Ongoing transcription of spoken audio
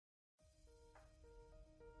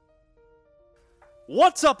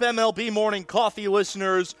What's up, MLB Morning Coffee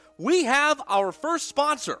listeners? We have our first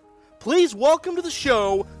sponsor. Please welcome to the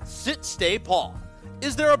show, Sit Stay Paw.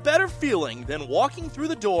 Is there a better feeling than walking through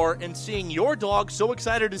the door and seeing your dog so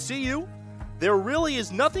excited to see you? There really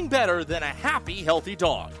is nothing better than a happy, healthy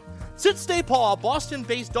dog. Sit Stay Paw, a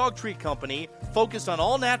Boston-based dog treat company focused on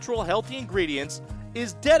all natural, healthy ingredients,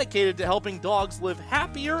 is dedicated to helping dogs live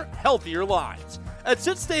happier, healthier lives. At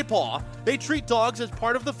Sit Stay Paw, they treat dogs as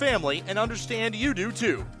part of the family and understand you do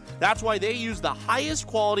too. That's why they use the highest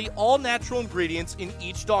quality, all-natural ingredients in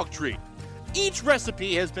each dog treat. Each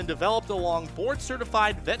recipe has been developed along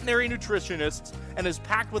board-certified veterinary nutritionists and is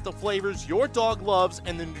packed with the flavors your dog loves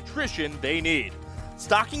and the nutrition they need.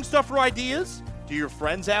 Stocking stuffer ideas? Do your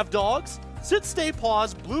friends have dogs? Sit Stay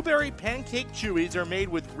Paw's Blueberry Pancake Chewies are made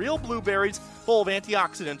with real blueberries full of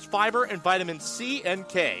antioxidants, fiber, and vitamins C and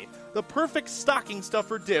K. The perfect stocking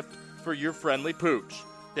stuffer dip for your friendly pooch.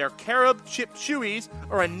 Their carob chip chewies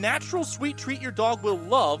are a natural sweet treat your dog will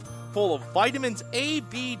love, full of vitamins A,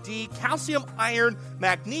 B, D, calcium, iron,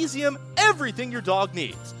 magnesium, everything your dog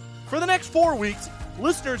needs. For the next 4 weeks,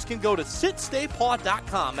 listeners can go to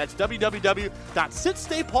sitstaypaw.com. That's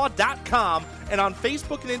www.sitstaypaw.com, and on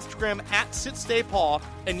Facebook and Instagram at sitstaypaw,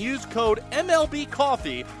 and use code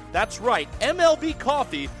MLBCoffee. That's right, MLB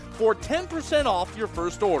Coffee, for 10% off your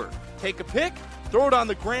first order. Take a pic, throw it on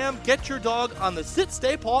the gram, get your dog on the Sit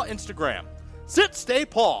Stay Paw Instagram. Sit Stay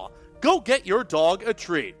Paw. Go get your dog a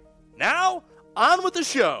treat. Now, on with the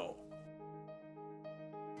show.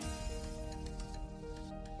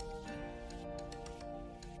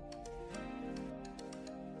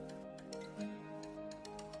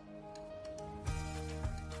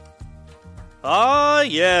 Ah,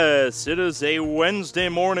 yes, it is a Wednesday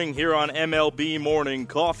morning here on MLB Morning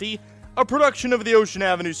Coffee, a production of the Ocean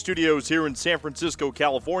Avenue Studios here in San Francisco,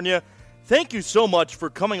 California. Thank you so much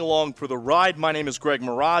for coming along for the ride. My name is Greg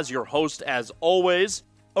Mraz, your host as always.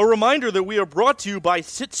 A reminder that we are brought to you by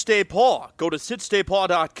Sit Stay Paw. Go to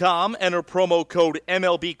sitstaypaw.com, enter promo code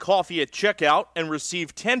MLBCoffee at checkout, and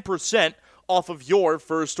receive 10% off of your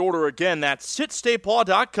first order. Again, that's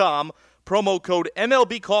sitstaypaw.com, promo code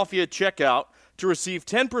MLBCoffee at checkout to receive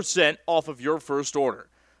 10% off of your first order.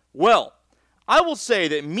 Well, I will say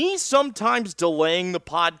that me sometimes delaying the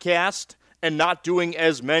podcast and not doing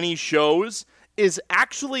as many shows is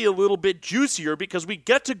actually a little bit juicier because we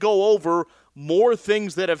get to go over more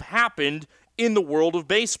things that have happened in the world of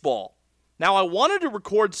baseball. Now, I wanted to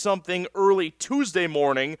record something early Tuesday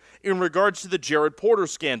morning in regards to the Jared Porter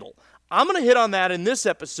scandal. I'm going to hit on that in this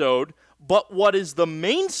episode, but what is the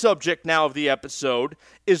main subject now of the episode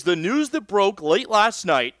is the news that broke late last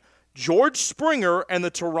night. George Springer and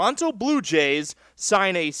the Toronto Blue Jays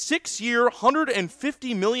sign a 6-year,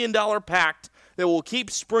 $150 million pact that will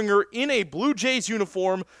keep Springer in a Blue Jays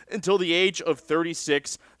uniform until the age of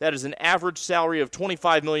 36. That is an average salary of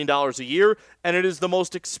 $25 million a year, and it is the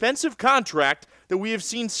most expensive contract that we have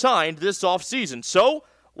seen signed this offseason. So,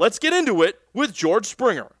 let's get into it with George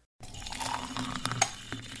Springer.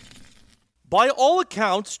 By all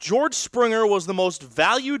accounts, George Springer was the most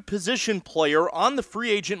valued position player on the free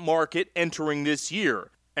agent market entering this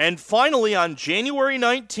year. And finally, on January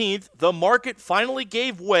 19th, the market finally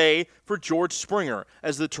gave way for George Springer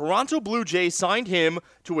as the Toronto Blue Jays signed him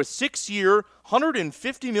to a 6-year,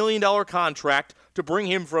 $150 million contract to bring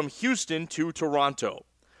him from Houston to Toronto.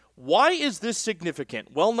 Why is this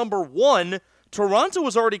significant? Well, number one, Toronto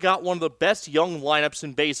has already got one of the best young lineups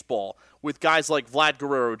in baseball, with guys like Vlad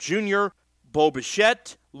Guerrero Jr., Bo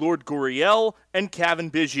Bichette, Lourdes Gurriel, and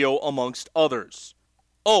Cavan Biggio, amongst others.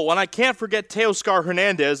 Oh, and I can't forget Teoscar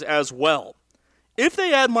Hernandez as well. If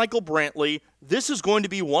they add Michael Brantley, this is going to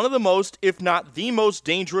be one of the most, if not the most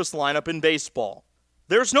dangerous lineup in baseball.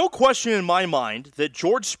 There's no question in my mind that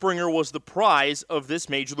George Springer was the prize of this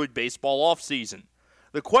Major League Baseball offseason.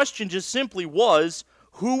 The question just simply was,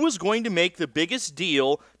 who was going to make the biggest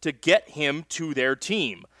deal to get him to their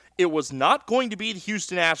team? It was not going to be the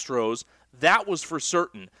Houston Astros. That was for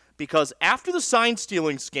certain, because after the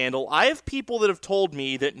sign-stealing scandal, I have people that have told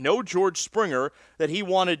me that know George Springer, that he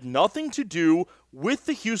wanted nothing to do with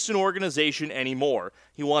the Houston organization anymore.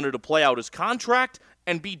 He wanted to play out his contract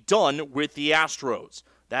and be done with the Astros.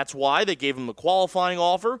 That's why they gave him the qualifying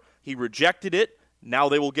offer. He rejected it. Now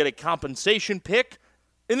they will get a compensation pick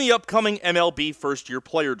in the upcoming MLB first-year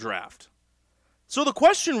player draft. So the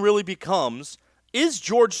question really becomes, is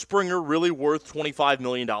George Springer really worth $25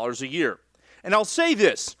 million a year? And I'll say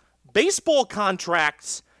this, baseball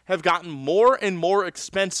contracts have gotten more and more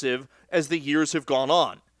expensive as the years have gone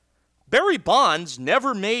on. Barry Bonds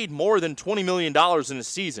never made more than $20 million in a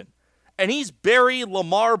season. And he's Barry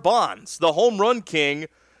Lamar Bonds, the home run king,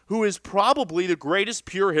 who is probably the greatest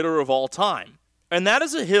pure hitter of all time. And that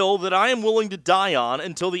is a hill that I am willing to die on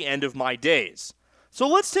until the end of my days. So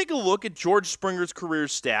let's take a look at George Springer's career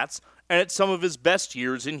stats and at some of his best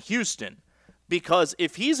years in Houston. Because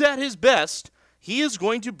if he's at his best, he is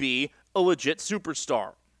going to be a legit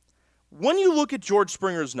superstar. When you look at George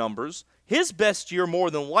Springer's numbers, his best year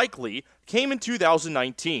more than likely came in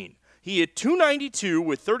 2019. He hit .292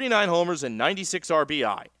 with 39 homers and 96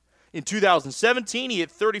 RBI. In 2017, he hit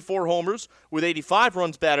 34 homers with 85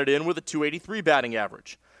 runs batted in with a .283 batting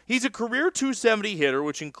average. He's a career .270 hitter,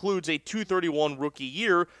 which includes a .231 rookie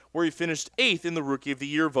year where he finished 8th in the Rookie of the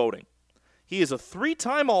Year voting. He is a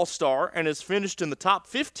 3-time All-Star and has finished in the top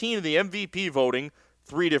 15 of the MVP voting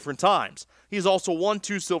 3 different times. He's also won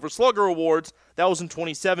 2 Silver Slugger Awards. That was in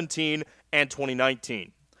 2017 and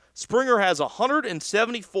 2019. Springer has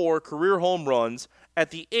 174 career home runs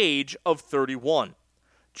at the age of 31.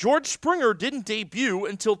 George Springer didn't debut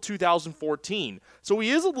until 2014, so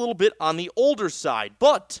he is a little bit on the older side.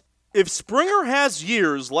 But if Springer has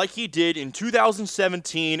years like he did in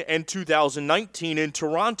 2017 and 2019 in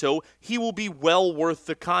Toronto, he will be well worth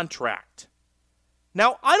the contract.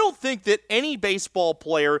 Now, I don't think that any baseball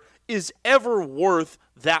player is ever worth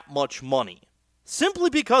that much money, simply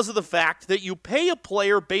because of the fact that you pay a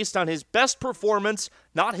player based on his best performance,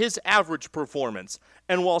 not his average performance.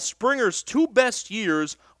 And while Springer's 2 best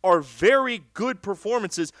years are very good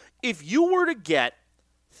performances, if you were to get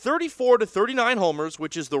 34 to 39 homers,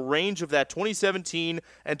 which is the range of that 2017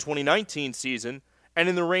 and 2019 season, and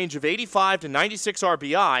in the range of 85 to 96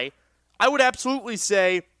 RBI, I would absolutely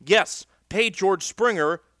say, yes, pay George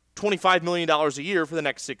Springer $25 million a year for the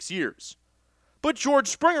next 6 years. But George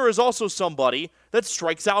Springer is also somebody that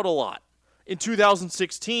strikes out a lot. In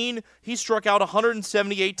 2016, he struck out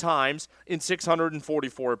 178 times in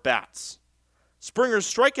 644 at-bats.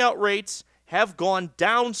 Springer's strikeout rates have gone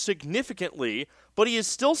down significantly, but he is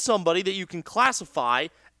still somebody that you can classify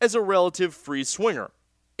as a relative free swinger.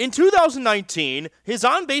 In 2019, his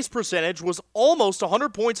on-base percentage was almost 100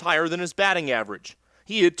 points higher than his batting average.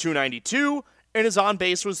 He hit .292, and his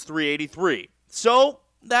on-base was .383. So,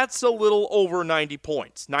 that's a little over 90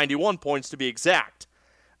 points, 91 points to be exact.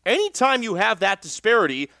 Anytime you have that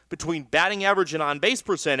disparity between batting average and on-base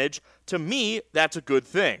percentage, to me, that's a good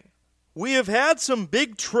thing. We have had some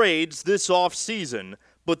big trades this offseason,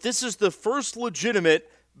 but this is the first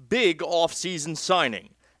legitimate big offseason signing.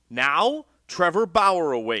 Now, Trevor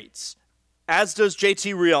Bauer awaits, as does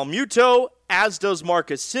JT Realmuto, as does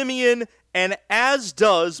Marcus Semien, and as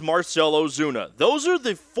does Marcell Ozuna. Those are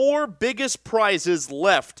the 4 biggest prizes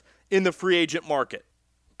left in the free agent market.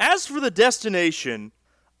 As for the destination,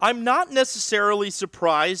 I'm not necessarily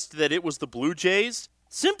surprised that it was the Blue Jays,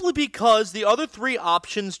 simply because the other 3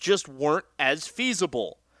 options just weren't as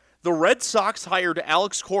feasible. The Red Sox hired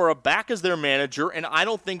Alex Cora back as their manager, and I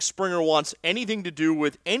don't think Springer wants anything to do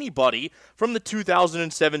with anybody from the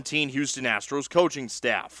 2017 Houston Astros coaching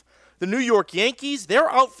staff. The New York Yankees, their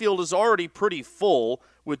outfield is already pretty full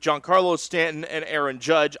with Giancarlo Stanton and Aaron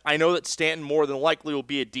Judge. I know that Stanton more than likely will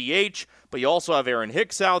be a DH, but you also have Aaron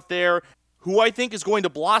Hicks out there, who I think is going to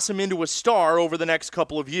blossom into a star over the next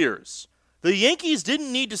couple of years. The Yankees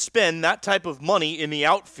didn't need to spend that type of money in the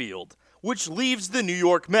outfield, which leaves the New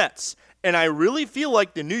York Mets. And I really feel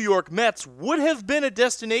like the New York Mets would have been a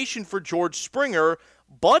destination for George Springer,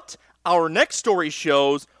 but our next story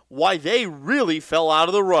shows why they really fell out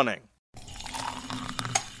of the running.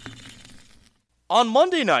 On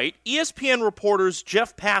Monday night, ESPN reporters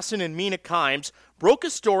Jeff Passan and Mina Kimes broke a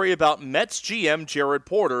story about Mets GM Jared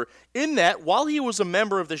Porter, in that while he was a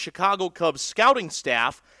member of the Chicago Cubs scouting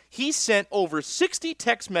staff, he sent over 60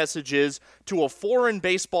 text messages to a foreign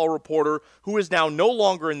baseball reporter who is now no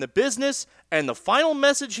longer in the business, and the final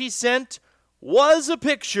message he sent was a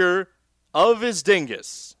picture of his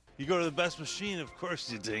dingus. You go to the best machine, of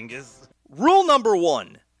course, you dingus. Rule number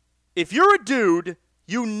 1. If you're a dude,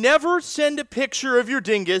 you never send a picture of your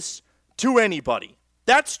dingus to anybody.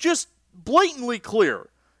 That's just blatantly clear.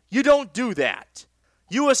 You don't do that.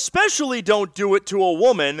 You especially don't do it to a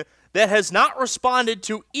woman that has not responded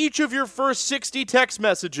to each of your first 60 text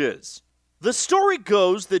messages. The story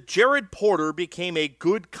goes that Jared Porter became a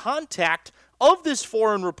good contact of this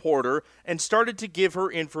foreign reporter and started to give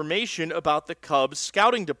her information about the Cubs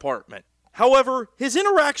scouting department. However, his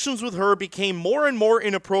interactions with her became more and more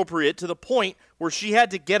inappropriate to the point where she had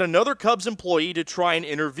to get another Cubs employee to try and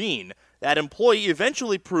intervene. That employee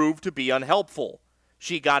eventually proved to be unhelpful.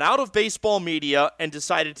 She got out of baseball media and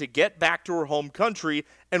decided to get back to her home country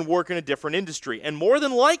and work in a different industry. And more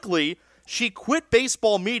than likely, she quit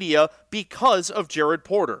baseball media because of Jared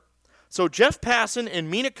Porter. So Jeff Passan and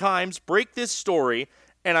Mina Kimes break this story,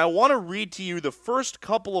 and I want to read to you the first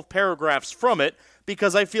couple of paragraphs from it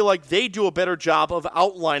because I feel like they do a better job of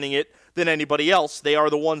outlining it than anybody else. They are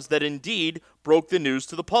the ones that indeed broke the news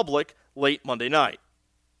to the public late Monday night.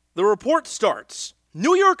 The report starts,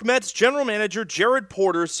 New York Mets general manager Jared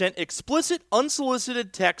Porter sent explicit,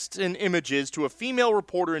 unsolicited texts and images to a female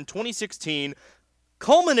reporter in 2016,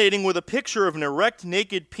 culminating with a picture of an erect,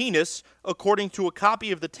 naked penis, according to a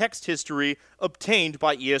copy of the text history obtained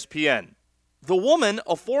by ESPN. The woman,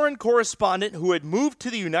 a foreign correspondent who had moved to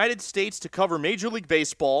the United States to cover Major League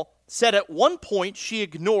Baseball, said at one point she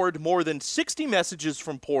ignored more than 60 messages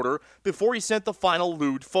from Porter before he sent the final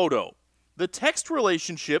lewd photo. The text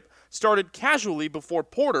relationship started casually before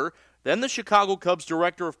Porter, then the Chicago Cubs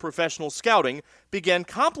director of professional scouting, began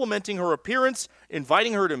complimenting her appearance,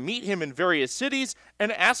 inviting her to meet him in various cities,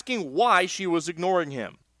 and asking why she was ignoring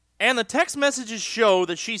him. And the text messages show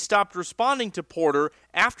that she stopped responding to Porter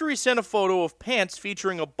after he sent a photo of pants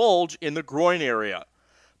featuring a bulge in the groin area.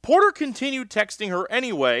 Porter continued texting her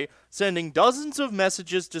anyway, sending dozens of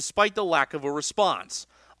messages despite the lack of a response.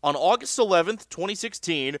 On August 11th,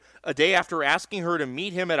 2016, a day after asking her to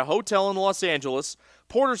meet him at a hotel in Los Angeles,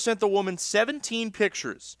 Porter sent the woman 17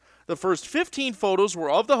 pictures. The first 15 photos were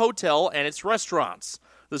of the hotel and its restaurants.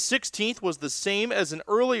 The 16th was the same as an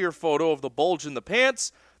earlier photo of the bulge in the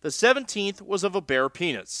pants. The 17th was of a bare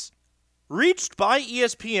penis. Reached by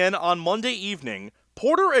ESPN on Monday evening,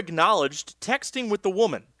 Porter acknowledged texting with the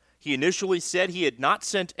woman. He initially said he had not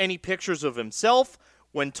sent any pictures of himself.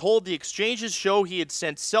 When told the exchanges show he had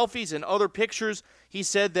sent selfies and other pictures, he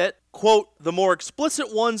said that, quote, the more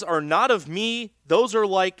explicit ones are not of me, those are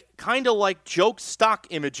kinda like joke stock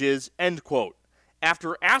images, end quote.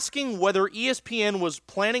 After asking whether ESPN was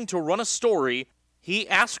planning to run a story, he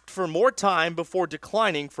asked for more time before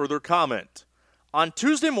declining further comment. On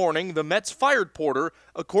Tuesday morning, the Mets fired Porter,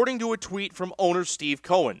 according to a tweet from owner Steve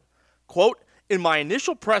Cohen. Quote, in my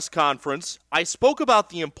initial press conference, I spoke about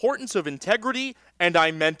the importance of integrity, and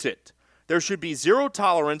I meant it. There should be zero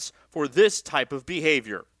tolerance for this type of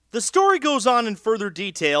behavior. The story goes on in further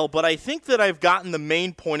detail, but I think that I've gotten the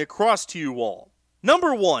main point across to you all.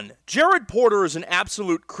 Number one, Jared Porter is an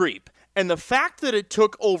absolute creep, and the fact that it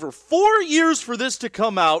took over 4 years for this to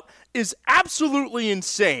come out is absolutely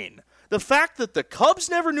insane. The fact that the Cubs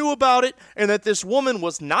never knew about it and that this woman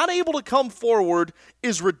was not able to come forward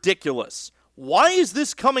is ridiculous. Why is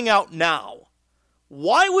this coming out now?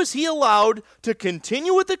 Why was he allowed to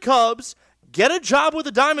continue with the Cubs, get a job with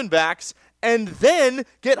the Diamondbacks, and then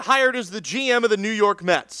get hired as the GM of the New York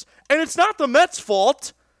Mets? And it's not the Mets'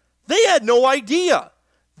 fault. They had no idea.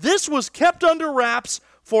 This was kept under wraps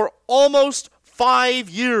for almost 5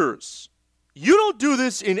 years. You don't do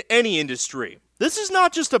this in any industry. This is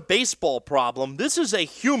not just a baseball problem. This is a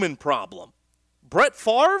human problem. Brett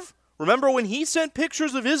Favre, remember when he sent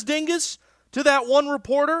pictures of his dingus to that one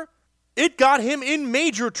reporter? It got him in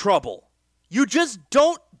major trouble. You just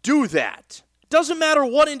don't do that. Doesn't matter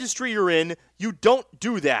what industry you're in, you don't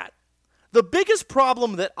do that. The biggest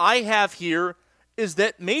problem that I have here is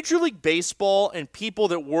that Major League Baseball and people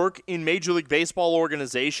that work in Major League Baseball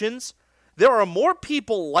organizations, there are more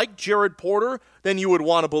people like Jared Porter than you would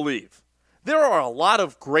want to believe. There are a lot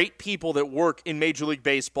of great people that work in Major League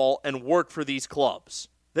Baseball and work for these clubs.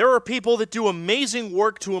 There are people that do amazing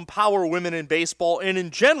work to empower women in baseball and,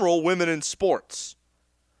 in general, women in sports.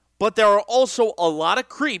 But there are also a lot of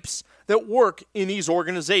creeps that work in these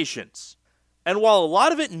organizations. And while a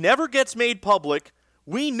lot of it never gets made public,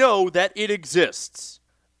 we know that it exists.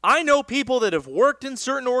 I know people that have worked in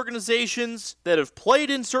certain organizations, that have played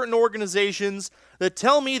in certain organizations, that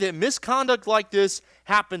tell me that misconduct like this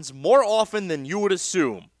happens more often than you would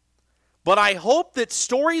assume. But I hope that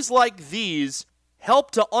stories like these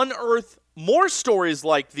help to unearth more stories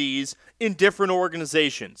like these in different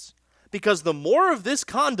organizations. Because the more of this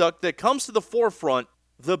conduct that comes to the forefront,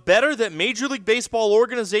 the better that Major League Baseball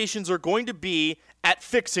organizations are going to be at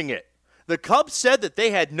fixing it. The Cubs said that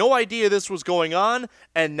they had no idea this was going on,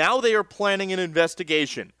 and now they are planning an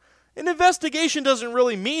investigation. An investigation doesn't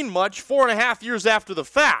really mean much 4.5 years after the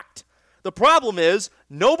fact. The problem is,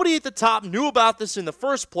 nobody at the top knew about this in the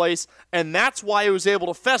first place, and that's why it was able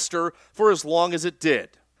to fester for as long as it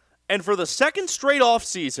did. And for the second straight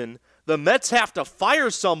offseason, the Mets have to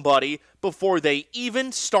fire somebody before they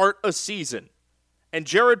even start a season. And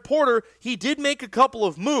Jared Porter, he did make a couple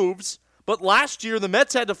of moves, but last year the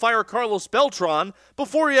Mets had to fire Carlos Beltran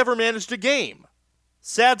before he ever managed a game.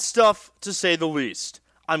 Sad stuff, to say the least.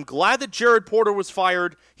 I'm glad that Jared Porter was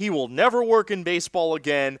fired. He will never work in baseball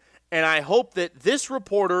again. And I hope that this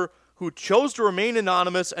reporter, who chose to remain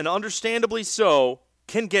anonymous, and understandably so,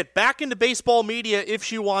 can get back into baseball media if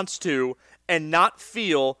she wants to and not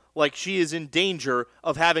feel like she is in danger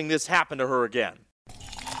of having this happen to her again.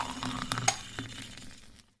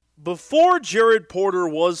 Before Jared Porter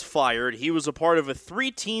was fired, he was a part of a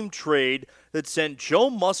 3-team trade that sent Joe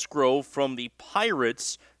Musgrove from the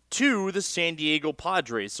Pirates to the San Diego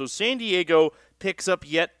Padres. So San Diego picks up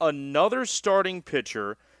yet another starting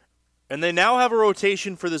pitcher, and they now have a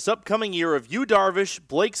rotation for this upcoming year of Yu Darvish,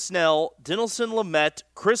 Blake Snell, Dinelson Lamet,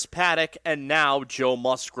 Chris Paddock, and now Joe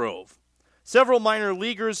Musgrove. Several minor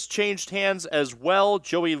leaguers changed hands as well.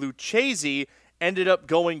 Joey Lucchesi ended up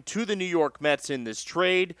going to the New York Mets in this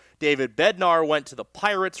trade. David Bednar went to the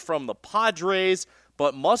Pirates from the Padres,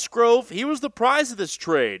 but Musgrove, he was the prize of this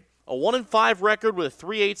trade. A 1-5 record with a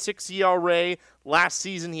 3.86 ERA. Last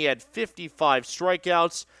season he had 55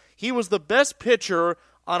 strikeouts. He was the best pitcher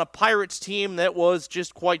on a Pirates team that was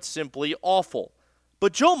just quite simply awful.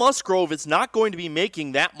 But Joe Musgrove is not going to be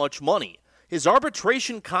making that much money. His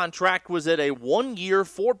arbitration contract was at a 1-year,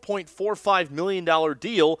 $4.45 million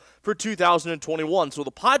deal for 2021, so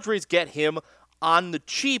the Padres get him on the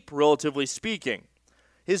cheap, relatively speaking.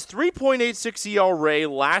 His 3.86 ERA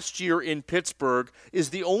last year in Pittsburgh is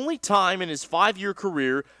the only time in his 5-year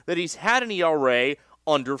career that he's had an ERA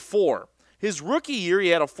under 4. His rookie year, he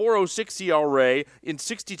had a 4.06 ERA in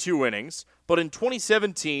 62 innings, but in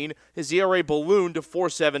 2017, his ERA ballooned to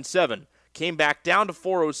 4.77. Came back down to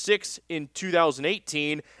 4.06 in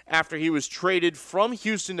 2018 after he was traded from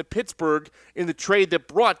Houston to Pittsburgh in the trade that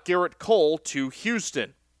brought Garrett Cole to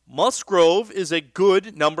Houston. Musgrove is a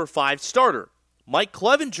good number 5 starter. Mike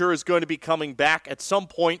Clevenger is going to be coming back at some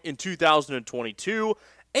point in 2022,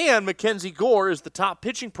 and Mackenzie Gore is the top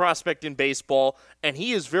pitching prospect in baseball, and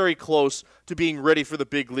he is very close to being ready for the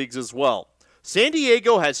big leagues as well. San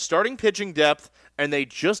Diego has starting pitching depth, and they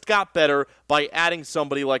just got better by adding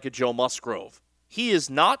somebody like a Joe Musgrove. He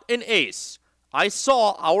is not an ace. I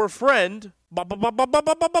saw our friend Bob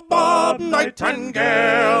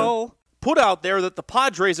Nightingale put out there that the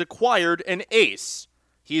Padres acquired an ace.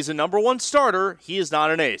 He's a number 1 starter. He is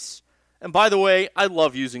not an ace. And by the way, I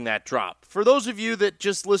love using that drop. For those of you that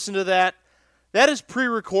just listen to that, that is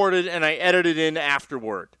pre-recorded and I edited in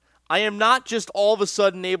afterward. I am not just all of a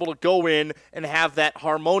sudden able to go in and have that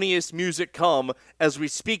harmonious music come as we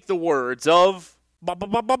speak the words of Bob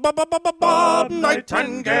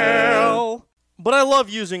Nightingale. But I love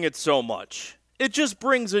using it so much. It just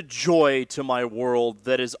brings a joy to my world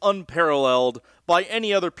that is unparalleled by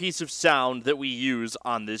any other piece of sound that we use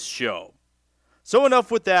on this show. So enough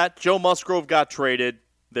with that. Joe Musgrove got traded.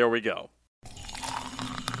 There we go.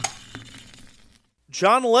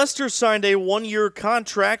 John Lester signed a 1-year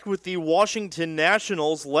contract with the Washington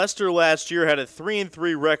Nationals. Lester last year had a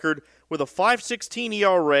 3-3 record with a 5.16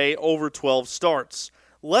 ERA over 12 starts.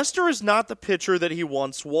 Lester is not the pitcher that he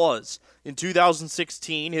once was. In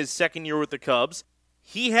 2016, his second year with the Cubs,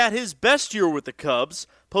 he had his best year with the Cubs,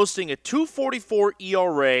 posting a 2.44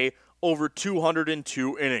 ERA over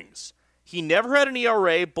 202 innings. He never had an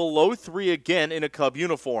ERA below 3 again in a Cub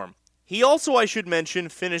uniform. He also, I should mention,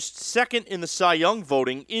 finished second in the Cy Young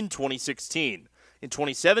voting in 2016. In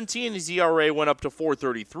 2017, his ERA went up to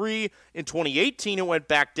 4.33. In 2018, it went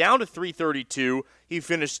back down to 3.32. He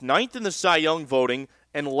finished ninth in the Cy Young voting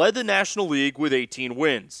and led the National League with 18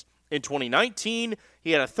 wins. In 2019,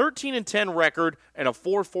 he had a 13-10 record and a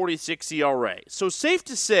 4.46 ERA. So safe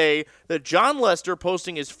to say that John Lester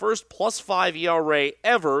posting his first +5 ERA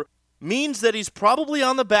ever means that he's probably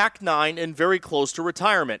on the back 9 and very close to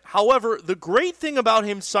retirement. However, the great thing about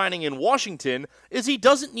him signing in Washington is he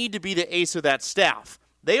doesn't need to be the ace of that staff.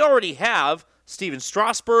 They already have Steven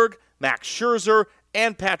Strasburg, Max Scherzer,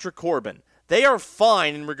 and Patrick Corbin. They are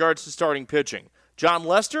fine in regards to starting pitching. John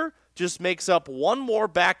Lester just makes up one more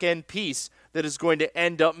back-end piece that is going to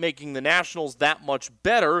end up making the Nationals that much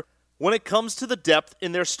better when it comes to the depth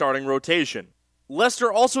in their starting rotation.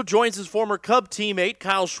 Lester also joins his former Cub teammate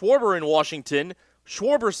Kyle Schwarber in Washington.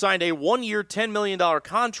 Schwarber signed a 1-year, $10 million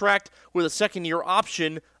contract with a second-year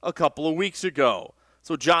option a couple of weeks ago.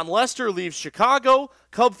 So John Lester leaves Chicago.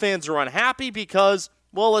 Cub fans are unhappy because,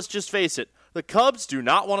 well, let's just face it, the Cubs do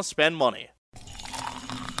not want to spend money.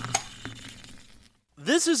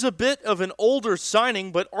 This is a bit of an older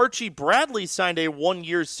signing, but Archie Bradley signed a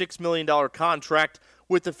 1-year, $6 million contract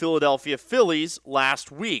with the Philadelphia Phillies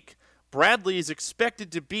last week. Bradley is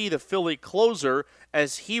expected to be the Philly closer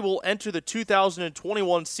as he will enter the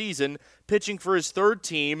 2021 season pitching for his third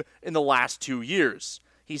team in the last 2 years.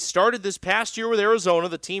 He started this past year with Arizona,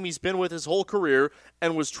 the team he's been with his whole career,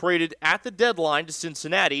 and was traded at the deadline to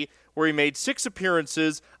Cincinnati, where he made 6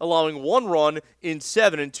 appearances, allowing 1 run in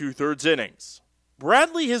 7 2/3 innings.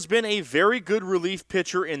 Bradley has been a very good relief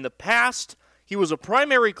pitcher in the past. He was a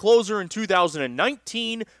primary closer in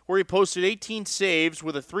 2019, where he posted 18 saves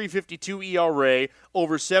with a .352 ERA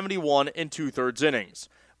over 71 and 2/3 innings.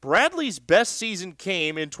 Bradley's best season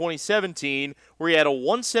came in 2017, where he had a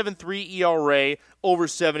 .173 ERA over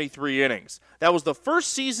 73 innings. That was the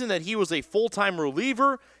first season that he was a full-time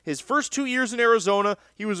reliever. His first 2 years in Arizona,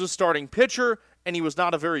 he was a starting pitcher, and he was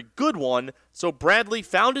not a very good one. So Bradley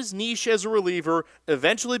found his niche as a reliever,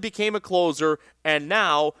 eventually became a closer, and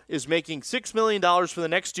now is making $6 million for the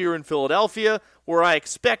next year in Philadelphia, where I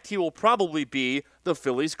expect he will probably be the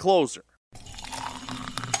Phillies' closer.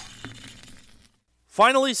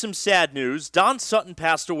 Finally, some sad news. Don Sutton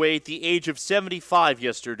passed away at the age of 75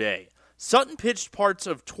 yesterday. Sutton pitched parts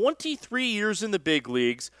of 23 years in the big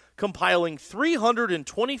leagues, compiling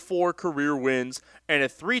 324 career wins and a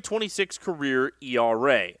 .326 career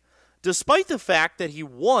ERA. Despite the fact that he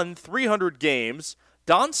won 300 games,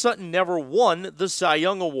 Don Sutton never won the Cy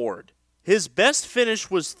Young Award. His best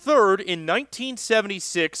finish was third in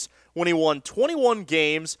 1976 when he won 21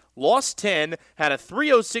 games, lost 10, had a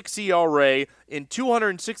 .306 ERA in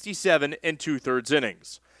 267 and 2/3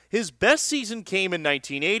 innings. His best season came in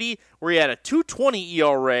 1980, where he had a .220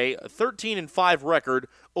 ERA, a 13-5 record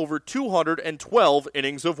over 212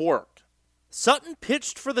 innings of work. Sutton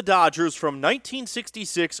pitched for the Dodgers from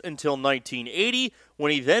 1966 until 1980,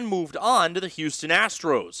 when he then moved on to the Houston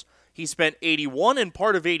Astros. He spent 81 and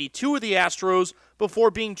part of 82 of the Astros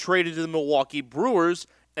before being traded to the Milwaukee Brewers,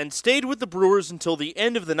 and stayed with the Brewers until the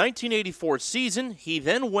end of the 1984 season. He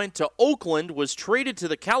then went to Oakland, was traded to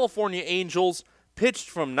the California Angels, pitched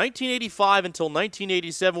from 1985 until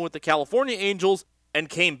 1987 with the California Angels, and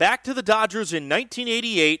came back to the Dodgers in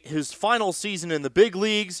 1988, his final season in the big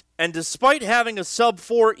leagues. And despite having a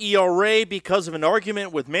sub-4 ERA because of an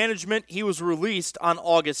argument with management, he was released on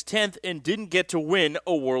August 10th and didn't get to win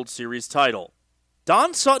a World Series title.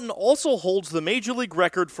 Don Sutton also holds the Major League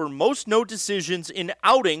record for most no decisions in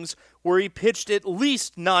outings where he pitched at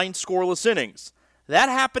least 9 scoreless innings. That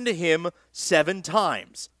happened to him 7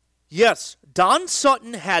 times. Yes, Don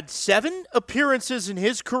Sutton had 7 appearances in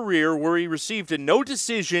his career where he received a no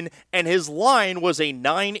decision, and his line was a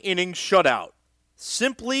 9-inning shutout.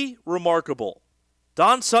 Simply remarkable.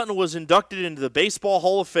 Don Sutton was inducted into the Baseball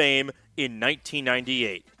Hall of Fame in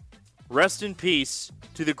 1998. Rest in peace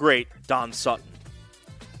to the great Don Sutton.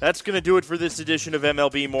 That's going to do it for this edition of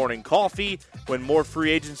MLB Morning Coffee. When more free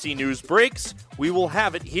agency news breaks, we will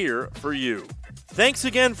have it here for you. Thanks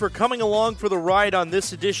again for coming along for the ride on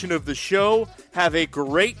this edition of the show. Have a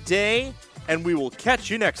great day, and we will catch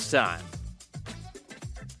you next time.